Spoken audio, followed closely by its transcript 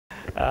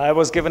I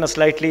was given a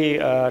slightly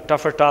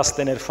tougher task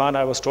than Irfan.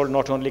 I was told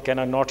not only can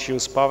I not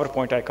use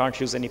PowerPoint, I can't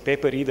use any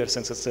paper either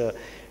since it's a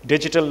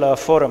digital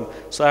forum.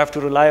 So I have to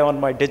rely on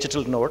my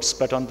digital notes.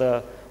 But on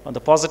the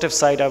positive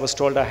side, I was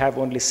told I have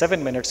only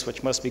 7 minutes,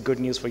 which must be good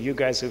news for you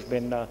guys who've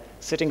been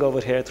sitting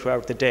over here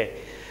throughout the day.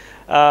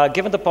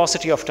 Given the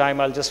paucity of time,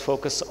 I'll just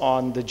focus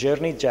on the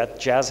journey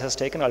Jazz has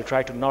taken. I'll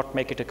try to not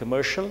make it a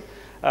commercial.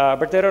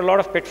 But there are a lot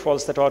of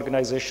pitfalls that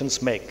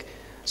organizations make.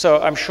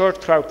 So I'm sure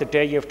throughout the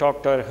day you've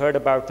talked or heard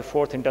about the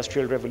fourth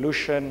industrial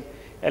revolution,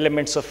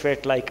 elements of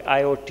it like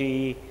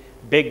IoT,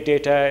 big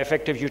data,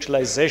 effective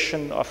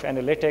utilization of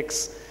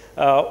analytics,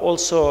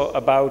 also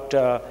about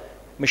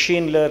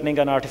machine learning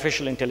and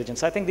artificial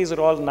intelligence. I think these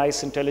are all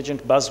nice,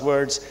 intelligent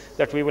buzzwords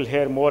that we will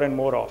hear more and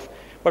more of.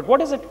 But what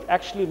does it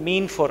actually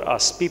mean for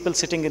us, people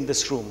sitting in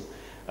this room?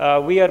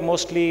 We are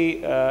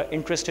mostly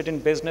interested in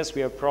business.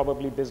 We are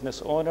probably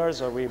business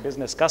owners, or we are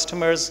business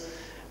customers,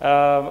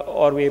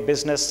 or we are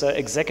business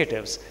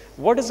executives.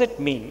 What does it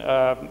mean?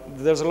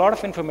 There's a lot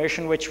of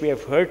information which we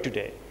have heard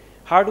today.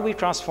 How do we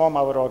transform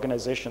our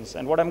organizations?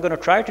 And what I'm going to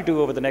try to do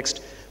over the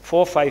next 4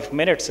 or 5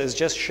 minutes is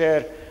just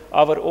share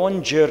our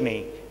own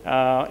journey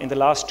in the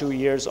last 2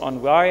 years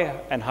on why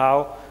and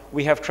how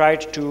we have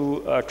tried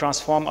to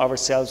transform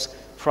ourselves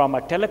from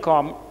a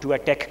telecom to a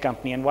tech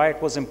company and why it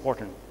was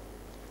important.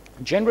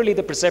 Generally,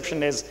 the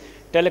perception is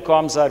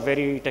telecoms are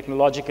very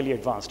technologically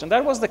advanced. And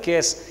that was the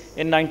case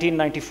in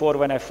 1994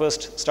 when I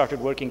first started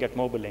working at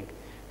Mobilink.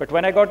 But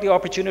when I got the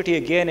opportunity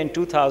again in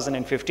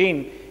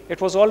 2015,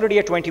 it was already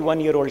a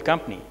 21-year-old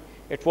company.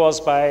 It was,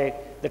 by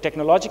the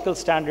technological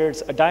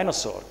standards, a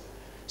dinosaur.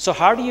 So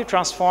how do you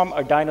transform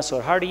a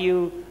dinosaur? How do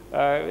you,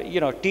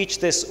 teach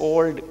this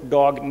old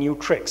dog new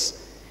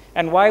tricks?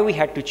 And why we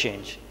had to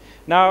change?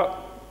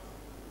 Now,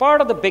 part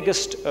of the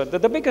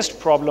biggest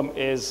problem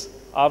is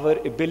our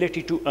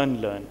ability to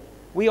unlearn.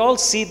 We all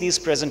see these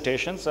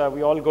presentations.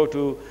 We all go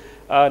to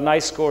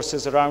nice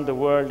courses around the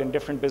world in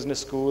different business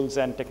schools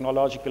and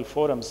technological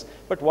forums.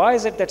 But why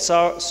is it that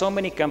so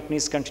many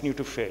companies continue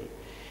to fail?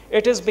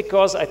 It is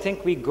because I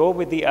think we go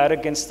with the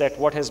arrogance that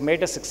what has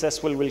made us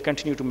successful will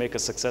continue to make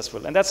us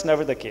successful. And that's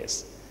never the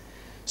case.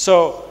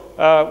 So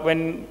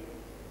when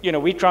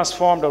we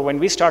transformed, or when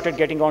we started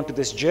getting onto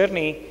this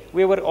journey,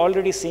 we were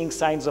already seeing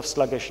signs of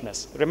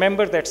sluggishness.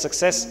 Remember that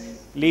success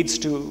leads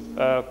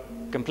to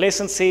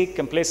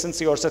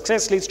complacency, or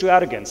success leads to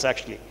arrogance,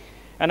 actually.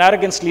 And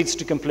arrogance leads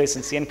to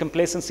complacency, and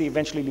complacency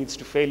eventually leads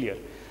to failure.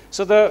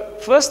 So the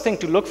first thing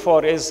to look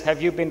for is,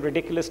 have you been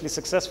ridiculously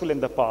successful in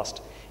the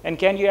past? And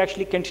can you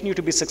actually continue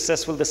to be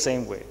successful the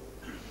same way?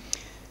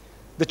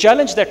 The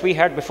challenge that we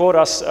had before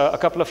us a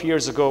couple of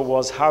years ago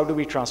was, how do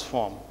we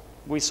transform?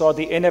 We saw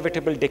the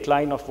inevitable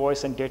decline of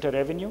voice and data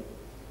revenue.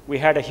 We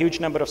had a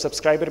huge number of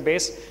subscriber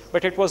base,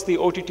 but it was the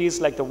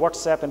OTTs like the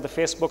WhatsApp and the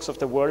Facebooks of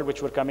the world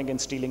which were coming and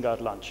stealing our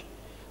lunch.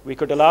 We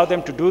could allow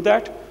them to do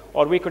that,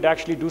 or we could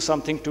actually do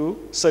something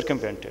to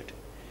circumvent it.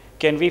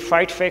 Can we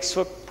fight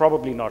Facebook?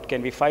 Probably not.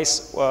 Can we fight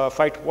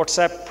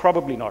WhatsApp?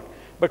 Probably not.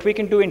 But we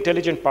can do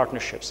intelligent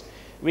partnerships.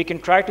 We can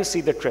try to see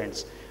the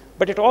trends.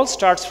 But it all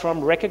starts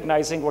from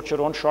recognizing what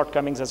your own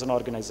shortcomings as an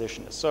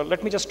organization is. So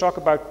let me just talk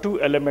about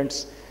 2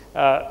 elements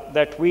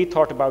that we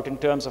thought about in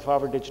terms of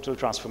our digital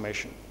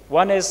transformation.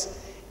 One is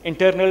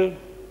internal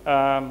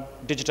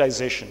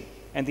digitization,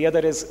 and the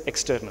other is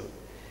external.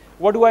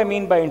 What do I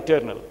mean by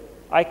internal?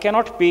 I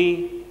cannot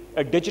be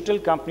a digital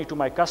company to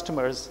my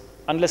customers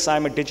unless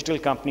I'm a digital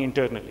company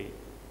internally.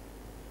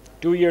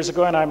 2 years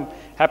ago, and I'm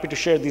happy to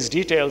share these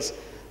details,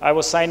 I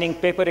was signing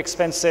paper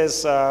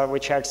expenses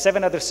which had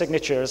 7 other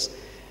signatures,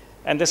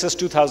 and this is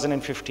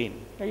 2015.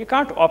 Now, you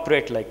can't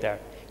operate like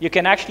that. You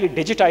can actually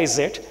digitize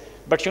it,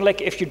 but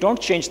if you don't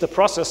change the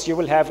process, you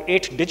will have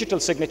 8 digital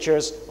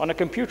signatures on a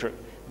computer.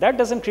 That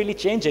doesn't really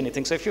change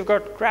anything. So if you've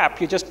got crap,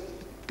 you just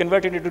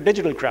convert it into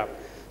digital crap.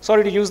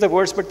 Sorry to use the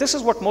words, but this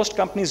is what most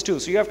companies do.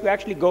 So you have to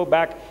actually go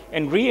back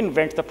and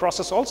reinvent the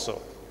process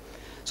also.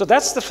 So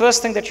that's the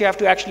first thing that you have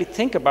to actually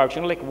think about.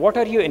 What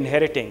are you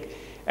inheriting?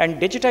 And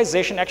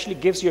digitization actually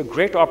gives you a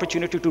great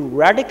opportunity to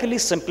radically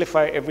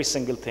simplify every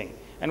single thing.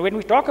 And when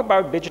we talk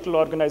about digital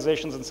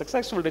organizations and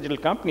successful digital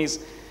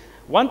companies,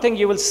 one thing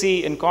you will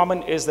see in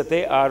common is that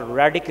they are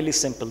radically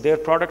simple. Their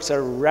products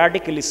are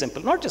radically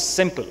simple, not just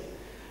simple.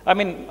 I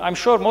mean, I'm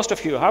sure most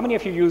of you, how many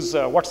of you use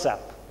WhatsApp?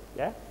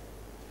 Yeah?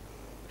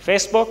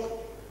 Facebook?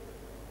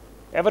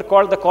 Ever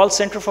called the call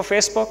center for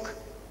Facebook?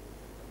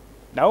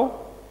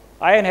 No?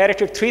 I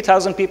inherited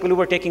 3,000 people who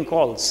were taking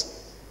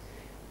calls.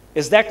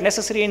 Is that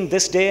necessary in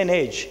this day and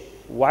age?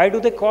 Why do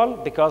they call?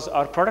 Because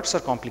our products are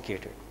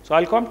complicated. So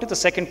I'll come to the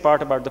second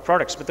part about the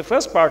products. But the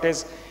first part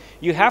is,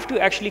 you have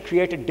to actually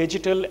create a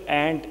digital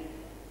and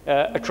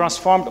a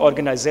transformed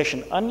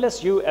organization.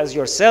 Unless you as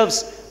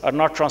yourselves are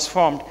not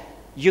transformed,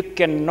 you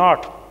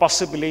cannot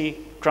possibly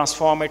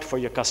transform it for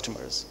your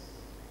customers.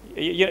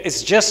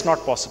 It's just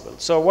not possible.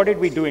 So what did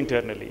we do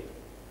internally?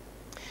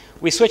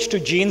 We switched to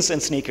jeans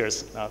and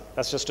sneakers. Now,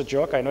 that's just a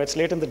joke. I know it's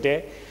late in the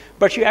day.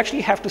 But you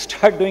actually have to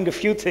start doing a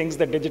few things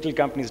that digital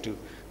companies do.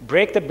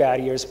 Break the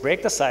barriers,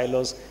 break the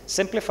silos,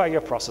 simplify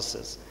your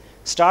processes.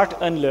 start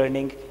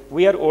unlearning.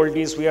 We are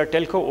oldies, we are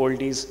telco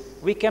oldies.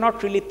 We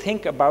cannot really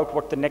think about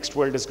what the next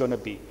world is going to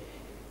be.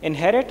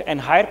 Inherit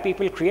and hire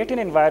people, create an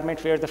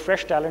environment where the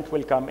fresh talent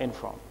will come in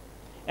from.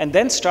 And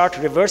then start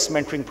reverse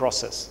mentoring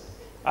process.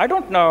 I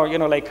don't know,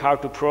 like how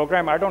to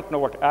program. I don't know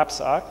what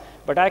apps are,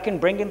 but I can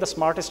bring in the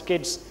smartest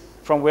kids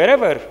from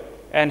wherever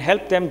and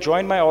help them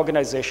join my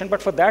organization.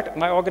 But for that,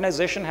 my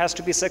organization has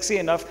to be sexy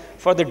enough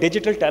for the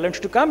digital talent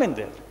to come in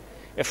there.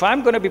 If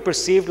I'm going to be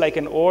perceived like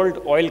an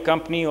old oil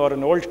company or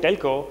an old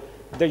telco,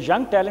 the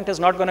young talent is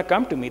not going to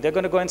come to me. They're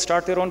going to go and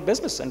start their own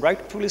business, and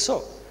rightfully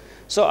so.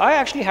 So I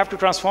actually have to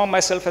transform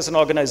myself as an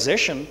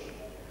organization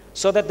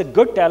so that the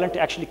good talent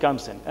actually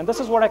comes in. And this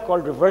is what I call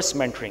reverse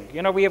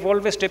mentoring. We have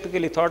always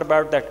typically thought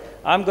about that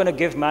I'm going to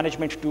give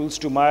management tools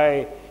to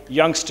my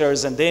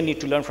youngsters and they need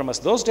to learn from us.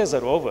 Those days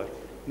are over.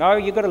 Now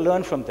you've got to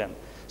learn from them.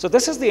 So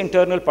this is the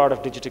internal part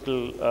of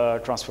digital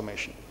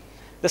transformation.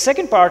 The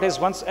second part is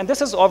and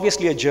this is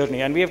obviously a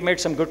journey, and we have made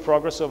some good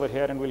progress over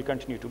here and we'll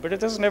continue to, but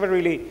it is never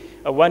really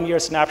a one-year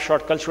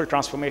snapshot. Cultural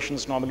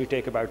transformations normally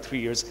take about 3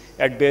 years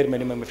at bare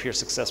minimum if you're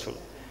successful.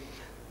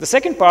 The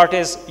second part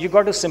is you've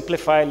got to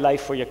simplify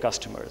life for your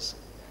customers.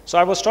 So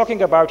I was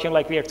talking about,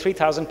 like we had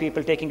 3,000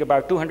 people taking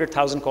about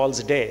 200,000 calls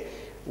a day.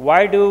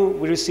 Why do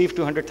we receive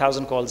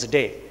 200,000 calls a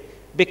day?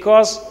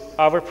 Because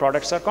our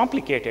products are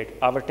complicated.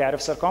 Our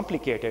tariffs are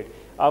complicated.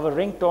 Our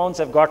ringtones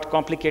have got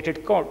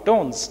complicated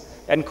tones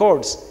and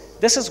codes.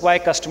 This is why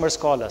customers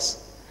call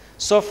us.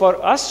 So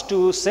for us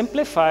to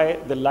simplify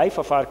the life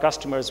of our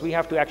customers, we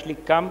have to actually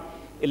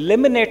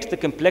eliminate the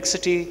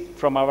complexity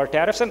from our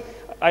tariffs. And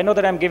I know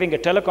that I'm giving a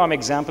telecom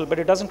example, but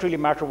it doesn't really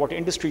matter what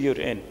industry you're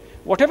in.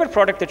 Whatever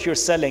product that you're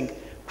selling,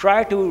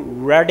 try to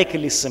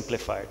radically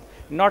simplify it.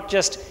 Not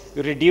just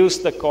reduce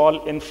the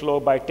call inflow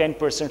by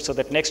 10% so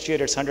that next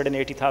year it's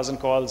 180,000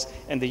 calls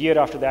and the year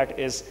after that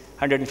is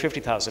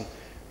 150,000.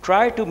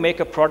 Try to make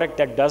a product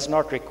that does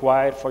not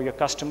require for your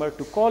customer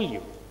to call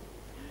you.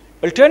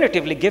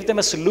 Alternatively, give them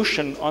a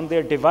solution on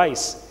their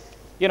device.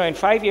 In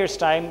 5 years'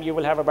 time, you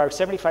will have about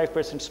 75%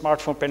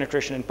 smartphone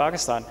penetration in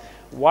Pakistan.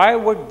 Why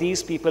would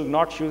these people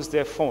not use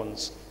their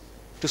phones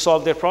to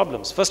solve their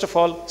problems? First of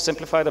all,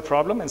 simplify the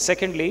problem. And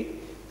secondly,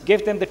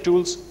 give them the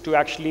tools to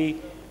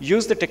actually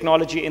use the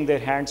technology in their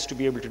hands to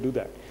be able to do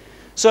that.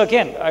 So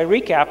again, I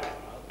recap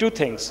 2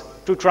 things.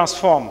 To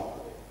transform.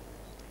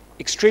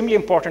 Extremely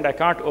important, I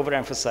can't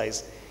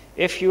overemphasize.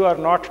 If you are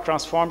not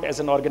transformed as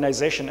an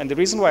organization, and the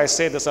reason why I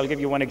say this, I'll give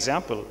you one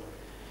example.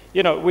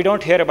 We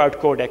don't hear about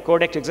Kodak.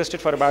 Kodak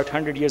existed for about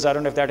 100 years. I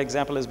don't know if that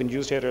example has been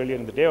used here earlier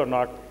in the day or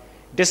not.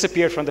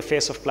 Disappeared from the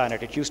face of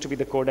planet. It used to be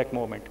the Kodak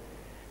moment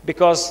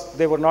because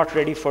they were not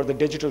ready for the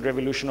digital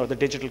revolution or the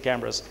digital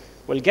cameras.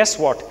 Well, guess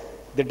what?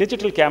 The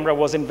digital camera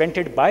was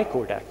invented by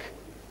Kodak.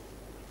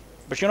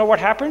 But you know what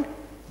happened?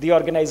 The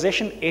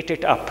organization ate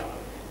it up.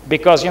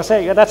 Because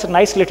say, yeah, that's a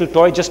nice little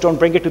toy, just don't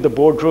bring it to the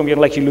boardroom,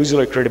 like you lose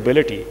your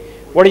credibility.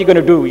 What are you going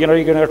to do? You're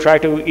going to try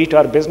to eat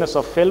our business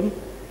of film?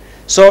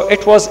 So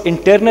it was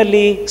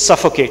internally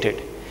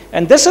suffocated.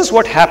 And this is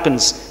what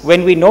happens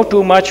when we know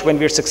too much, when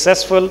we're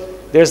successful.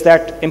 There's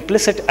that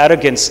implicit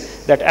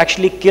arrogance that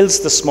actually kills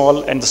the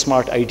small and the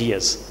smart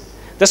ideas.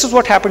 This is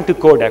what happened to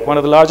Kodak, one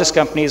of the largest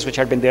companies which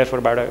had been there for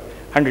about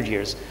 100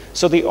 years.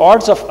 So the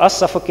odds of us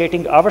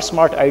suffocating our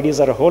smart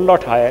ideas are a whole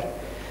lot higher.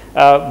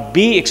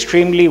 Be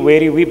extremely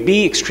wary,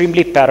 be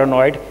extremely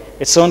paranoid.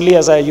 It's only,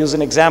 as I use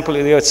an example,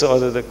 it's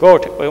the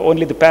quote,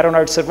 only the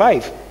paranoid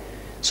survive.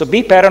 So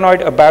be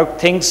paranoid about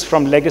things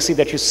from legacy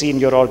that you see in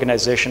your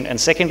organization. And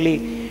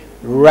secondly,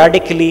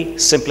 radically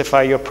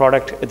simplify your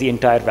product, the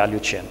entire value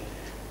chain.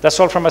 That's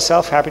all from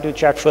myself. Happy to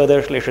chat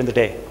further later in the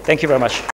day. Thank you very much.